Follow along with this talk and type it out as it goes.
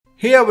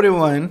Hey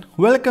everyone,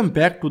 welcome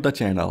back to the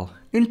channel.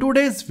 In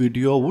today's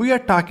video, we are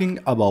talking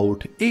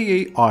about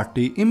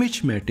AART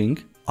image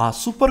matting, a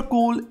super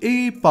cool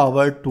AI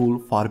powered tool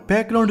for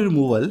background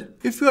removal.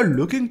 If you are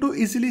looking to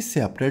easily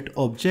separate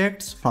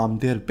objects from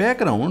their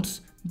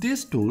backgrounds,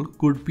 this tool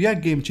could be a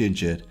game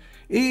changer.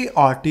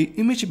 AART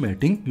image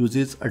matting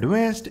uses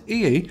advanced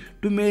AI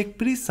to make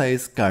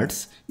precise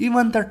cuts,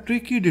 even the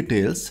tricky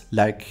details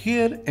like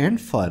hair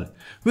and fur.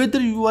 Whether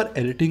you are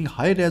editing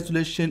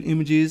high-resolution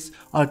images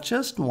or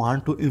just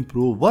want to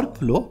improve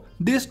workflow,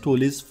 this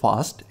tool is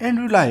fast and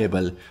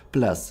reliable.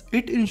 Plus,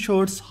 it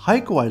ensures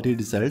high-quality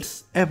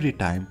results every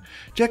time.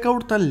 Check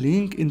out the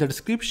link in the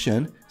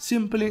description.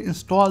 Simply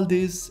install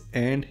this,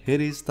 and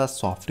here is the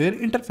software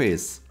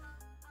interface.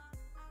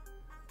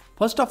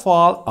 First of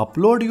all,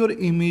 upload your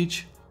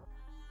image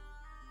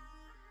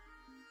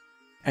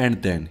and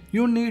then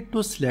you need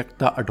to select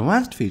the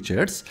advanced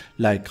features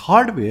like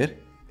hardware,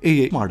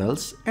 AI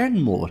models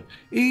and more.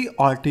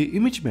 AART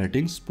image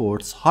matting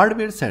supports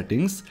hardware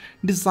settings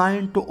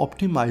designed to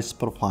optimize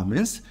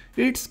performance.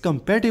 It's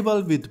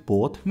compatible with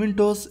both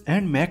Windows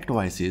and Mac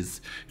devices,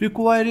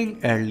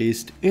 requiring at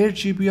least 8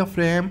 GB of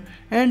RAM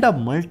and a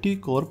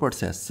multi-core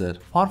processor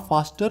for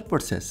faster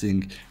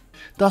processing.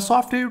 The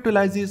software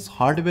utilizes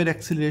hardware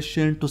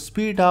acceleration to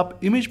speed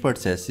up image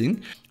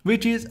processing,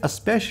 which is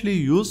especially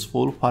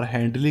useful for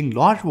handling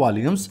large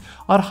volumes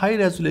or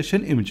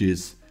high-resolution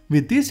images.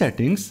 With these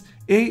settings,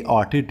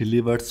 AART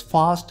delivers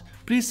fast,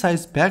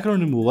 precise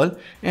background removal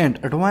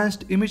and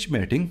advanced image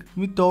matting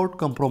without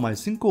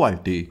compromising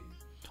quality.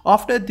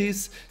 After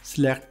this,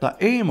 select the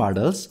AI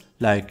models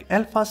like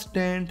Alpha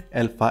Stand,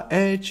 Alpha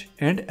Edge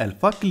and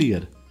Alpha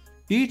Clear.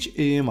 Each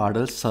AI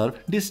model serves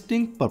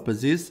distinct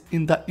purposes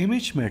in the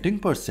image matting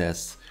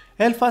process.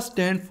 Alpha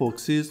Stand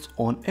focuses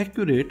on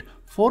accurate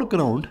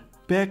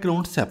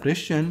foreground-background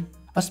separation,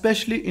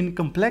 especially in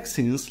complex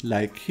scenes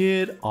like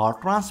hair or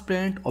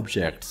transparent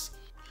objects.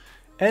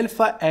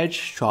 Alpha Edge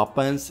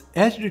sharpens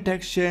edge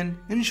detection,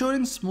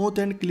 ensuring smooth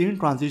and clean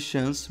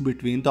transitions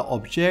between the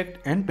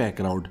object and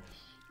background.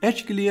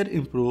 Edge Clear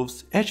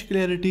improves edge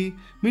clarity,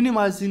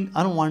 minimizing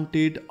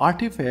unwanted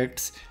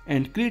artifacts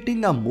and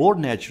creating a more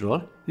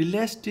natural,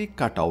 realistic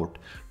cutout.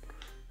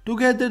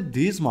 Together,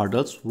 these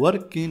models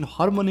work in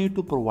harmony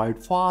to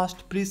provide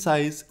fast,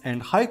 precise,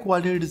 and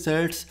high-quality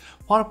results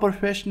for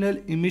professional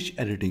image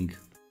editing.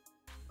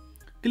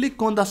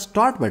 Click on the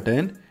Start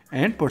button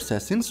and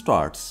processing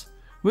starts.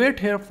 Wait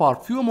here for a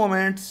few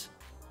moments,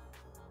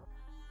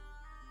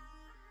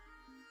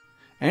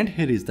 and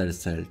here is the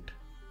result.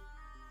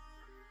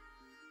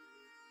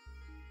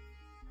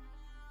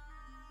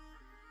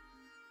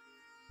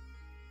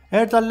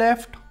 At the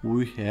left,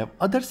 we have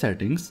other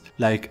settings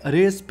like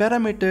erase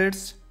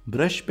parameters,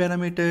 brush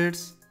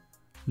parameters,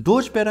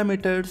 dodge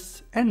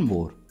parameters and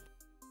more.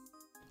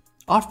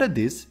 After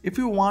this, if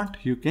you want,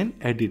 you can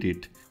edit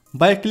it.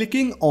 By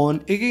clicking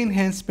on AI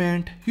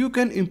enhancement, you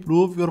can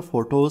improve your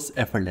photos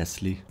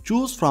effortlessly.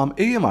 Choose from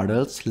AI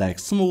models like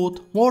smooth,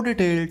 more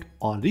detailed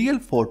or real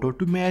photo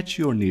to match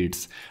your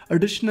needs.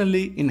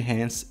 Additionally,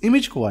 enhance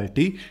image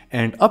quality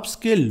and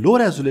upscale low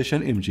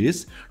resolution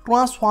images,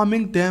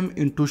 transforming them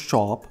into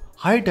sharp,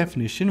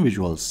 high-definition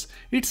visuals.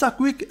 It's a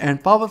quick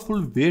and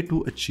powerful way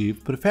to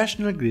achieve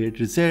professional-grade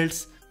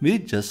results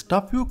with just a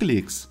few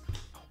clicks.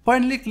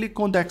 Finally, click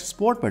on the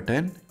Export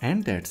button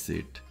and that's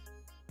it.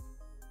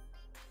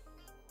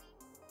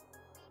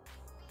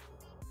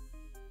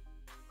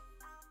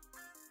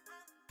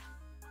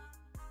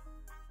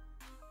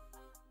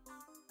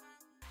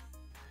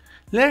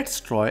 Let's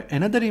try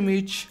another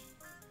image.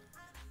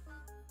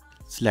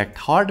 Select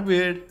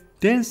Hardware,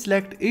 then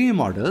select AI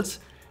models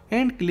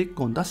and click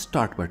on the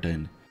Start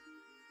button.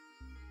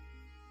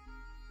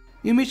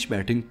 Image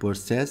matting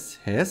process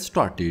has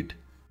started.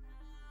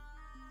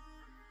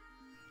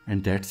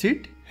 And that's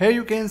it. Here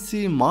you can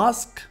see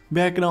mask,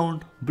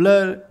 background,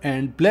 blur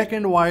and black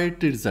and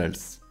white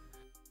results.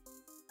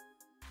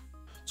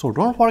 So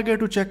don't forget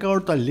to check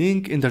out the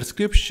link in the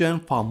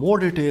description for more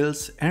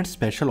details and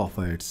special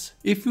offers.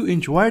 If you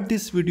enjoyed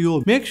this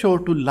video, make sure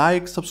to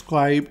like,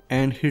 subscribe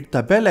and hit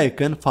the bell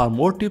icon for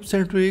more tips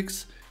and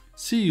tricks.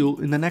 See you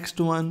in the next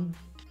one.